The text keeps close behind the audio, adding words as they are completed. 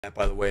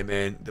By the way,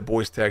 man, the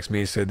boys text me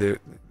and said that,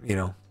 you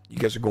know, you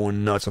guys are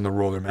going nuts on the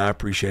roller, man. I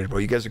appreciate it, bro.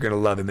 You guys are going to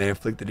love it, man.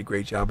 Flick did a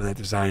great job in that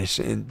design.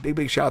 And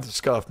big shout out to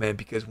Scump, man,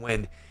 because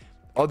when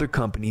other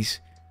companies,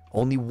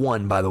 only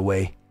one, by the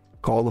way,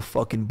 call a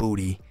fucking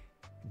booty,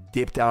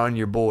 dipped out on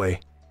your boy,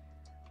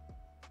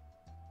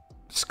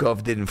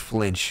 Scump didn't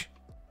flinch.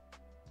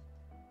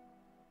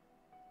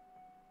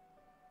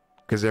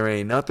 Because there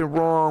ain't nothing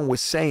wrong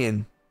with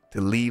saying to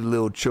leave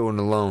little children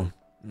alone.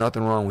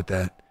 Nothing wrong with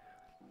that.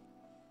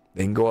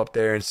 They can go up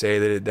there and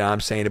say that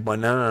I'm saying it, but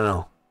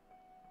no.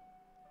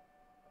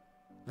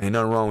 Ain't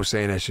nothing wrong with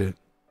saying that shit.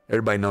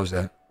 Everybody knows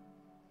that.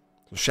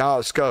 So shout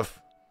out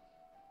Scuff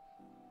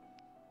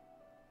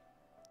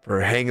for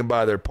hanging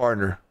by their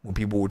partner when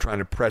people were trying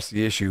to press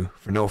the issue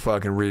for no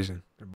fucking reason.